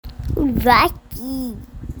Aqui.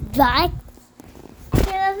 Vai. Eu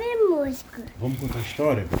quero ver música. Vamos contar a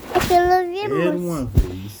história? Eu quero ver Era música.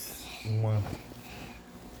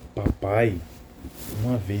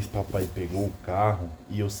 uma vez papai pegou o carro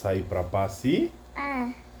e eu saí pra passear.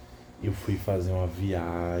 Ah, Eu fui fazer uma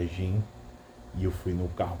viagem e eu fui no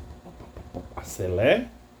carro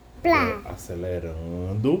plá.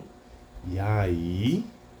 acelerando. E aí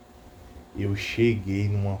eu cheguei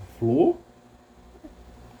numa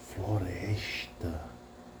floresta.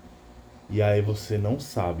 E aí você não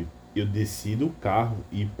sabe, eu desci do carro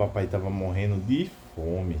e papai tava morrendo de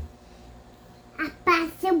fome.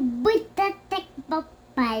 Apareceu batata com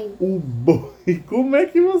papai. O boi, como é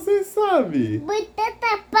que você sabe? Batata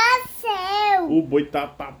apareceu. O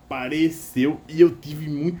boitatá apareceu e eu tive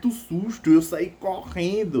muito susto, eu saí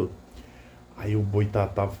correndo. Aí o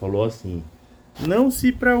boitatá falou assim: não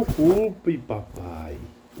se preocupe, papai.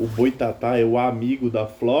 O boitatá é o amigo da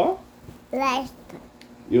Lesta.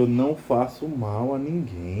 eu não faço mal a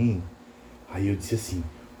ninguém. Aí eu disse assim: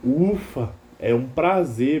 ufa, é um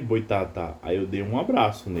prazer, boitatá. Aí eu dei um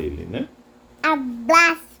abraço nele, né?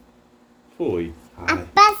 Abraço. Foi. Ai,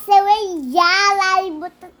 Apareceu em Jala e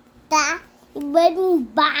batata e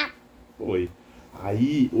berimbau. foi.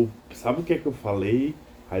 Aí, sabe o que é que eu falei?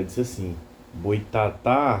 Aí eu disse assim: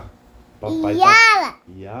 boitatá, papai tá. Yala.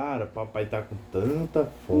 Yara, papai tá com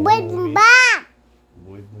tanta fome. Berimbau.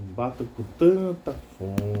 Boi bumbá tá com tanta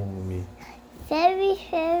fome. Very,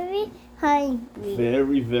 very hungry.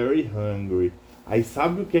 Very, very hungry. Aí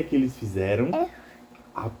sabe o que é que eles fizeram?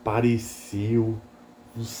 Apareceu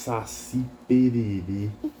o Saci Pererê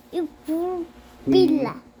E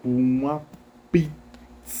pila. com uma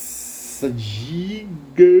pizza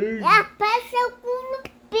gigante. Apareceu com O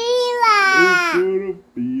pila.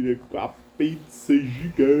 Curupira com a pizza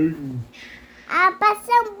gigante.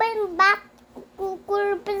 Apareceu um berimbau com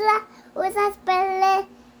pila. Os peles.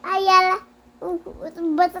 Aí ela. O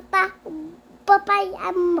batata. O papai.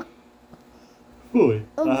 A mãe. Foi.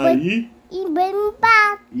 Aí E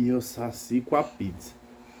berimbau. e eu Saci com a pizza.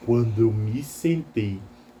 Quando eu me sentei,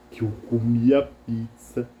 que eu comi a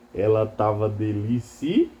pizza, ela tava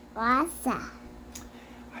deliciosa. Nossa.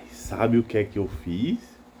 Aí sabe o que é que eu fiz?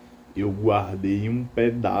 Eu guardei um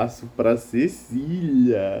pedaço pra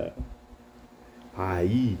Cecília.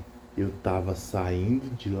 Aí eu tava saindo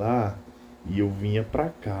de lá e eu vinha pra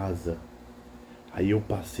casa. Aí eu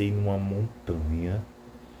passei numa montanha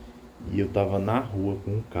e eu tava na rua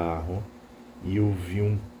com o carro e eu vi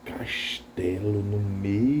um castelo no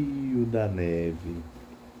meio da neve.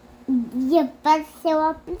 E apareceu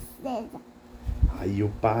a princesa. Aí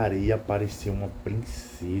eu parei e apareceu uma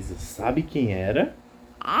princesa. Sabe quem era?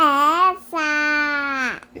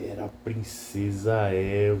 Essa. Era a princesa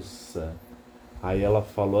Elsa. Aí ela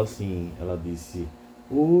falou assim, ela disse: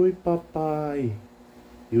 oi papai,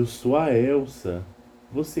 eu sou a Elsa.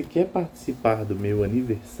 Você quer participar do meu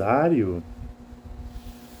aniversário?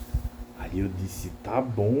 Aí eu disse: tá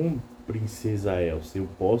bom, princesa Elsa, eu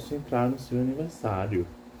posso entrar no seu aniversário.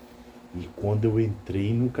 E quando eu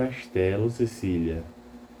entrei no castelo, Cecília,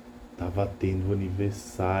 tava tendo o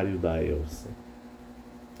aniversário da Elsa.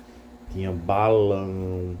 Tinha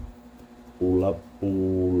balão,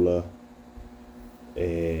 pula-pula,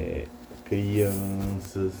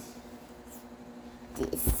 crianças.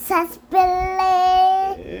 Essas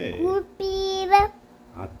peles. Cupira.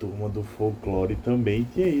 A turma do folclore também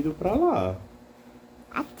tinha ido pra lá.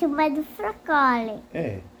 A turma do frocole.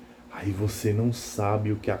 Aí você não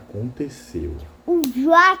sabe o que aconteceu. O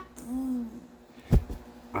Joaquim.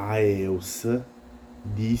 A Elsa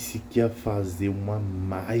disse que ia fazer uma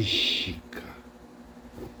mágica.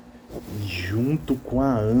 Junto com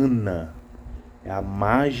a Ana. É a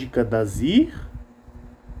mágica das irmãs.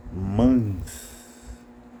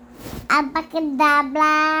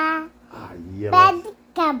 Abacadabra. Aí ela... Pé de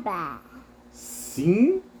cabra.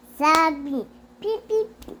 Sim, Sabe? Pipi.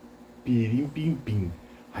 pirim pim pim.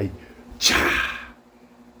 Aí, tchá!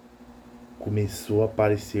 Começou a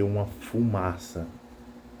aparecer uma fumaça.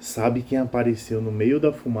 Sabe quem apareceu no meio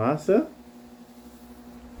da fumaça?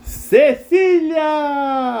 Cecília!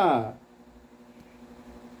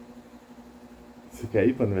 Você quer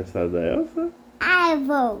ir para o aniversário da Elsa? Ai,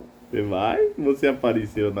 vou. Você vai? Você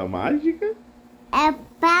apareceu na mágica?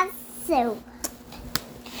 Apareceu.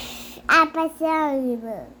 Apareceu a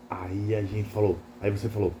Ana. Aí a gente falou, aí você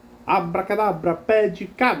falou, abracadabra, pé de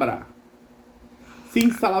cabra.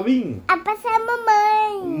 Sim, salavim. Apareceu a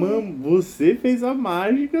mamãe. Você fez a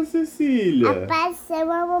mágica, Cecília.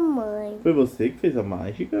 Apareceu a mamãe. Foi você que fez a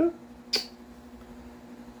mágica?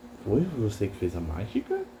 Foi você que fez a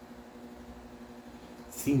mágica?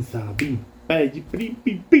 Sim, salavim, pé de prim,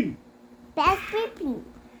 pim, pim. Pés pepino.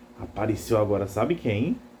 Apareceu agora, sabe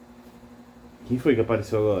quem? Quem foi que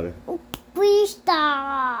apareceu agora? O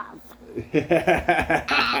Christoph.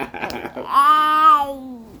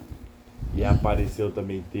 Ai. E apareceu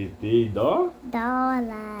também TT e Dó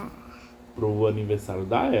Dólar. pro aniversário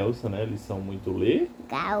da Elsa, né? Eles são muito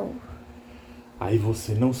Gal. Aí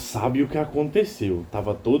você não sabe o que aconteceu.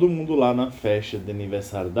 Tava todo mundo lá na festa de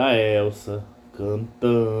aniversário da Elsa,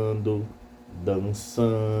 cantando,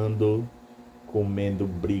 dançando, comendo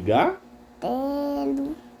brigadeiro,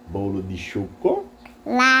 Tendo. bolo de chocolate.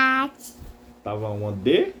 Latte. Tava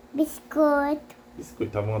Biscoito.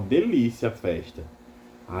 biscoito, tava uma delícia a festa.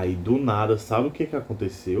 Aí do nada, sabe o que que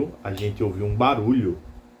aconteceu? A gente ouviu um barulho.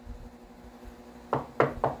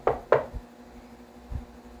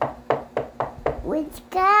 O de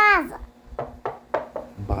casa.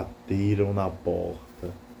 Bateram na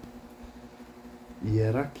porta. E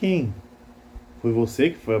era quem? Foi você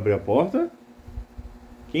que foi abrir a porta?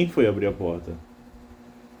 Quem foi abrir a porta?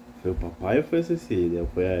 Foi o papai ou foi a Cecília? Ou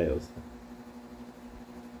foi a Elsa?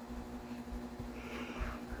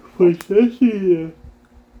 Foi Cecília.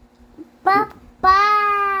 Papai.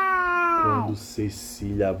 Quando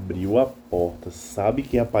Cecília abriu a porta, sabe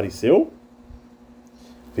quem apareceu?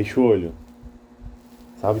 Fecha o olho.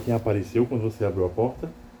 Sabe quem apareceu quando você abriu a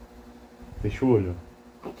porta? Fecha o olho.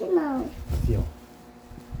 Aqui não. Assim, ó.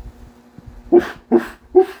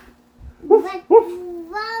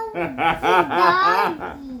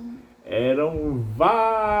 Eram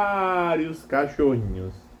vários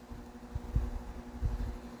cachorrinhos.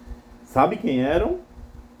 Sabe quem eram?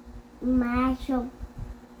 Macho.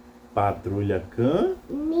 Patrulha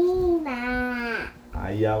Mina.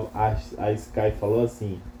 Aí a Sky falou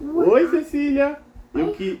assim: Oi, Cecília,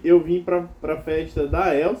 eu vim pra festa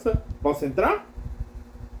da Elsa. Posso entrar?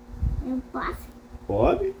 Eu posso.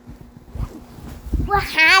 Pode.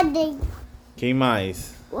 Porrada. Quem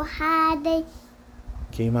mais? Porrada.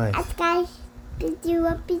 Quem mais? As caixas pediu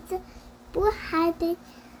a pizza. Porrada.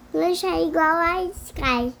 Lancha igual a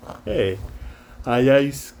Sky. É. Aí a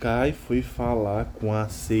Sky foi falar com a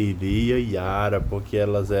Sereia e Yara, porque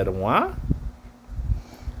elas eram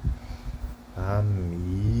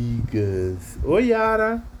amigas. Oi,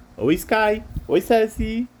 Yara. Oi, Sky. Oi,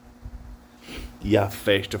 Ceci. E a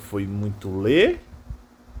festa foi muito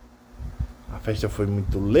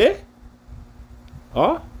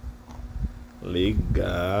Ó.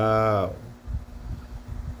 Legal.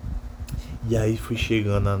 E aí foi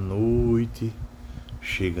chegando a noite.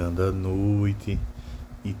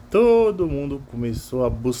 E todo mundo começou a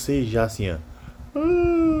bocejar assim, ó.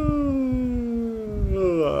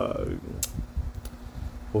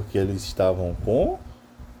 Porque eles estavam com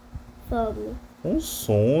Fome.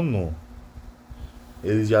 sono.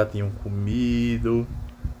 Eles já tinham comido,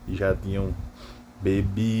 já tinham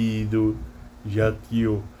bebido, já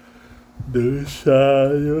tinham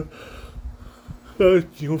dançado, já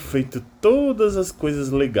tinham feito todas as coisas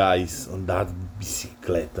legais. Andado de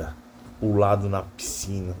bicicleta, pulado na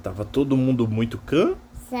piscina. Tava todo mundo muito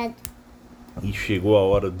Certo. e chegou a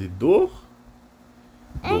hora de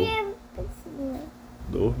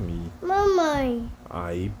dormir. Mamãe.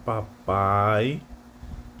 Aí papai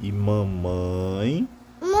e mamãe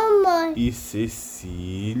Mamãe. e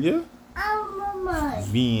Cecília Mamãe.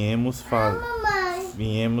 viemos Mamãe.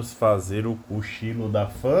 fazer o cochilo da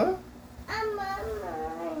fã.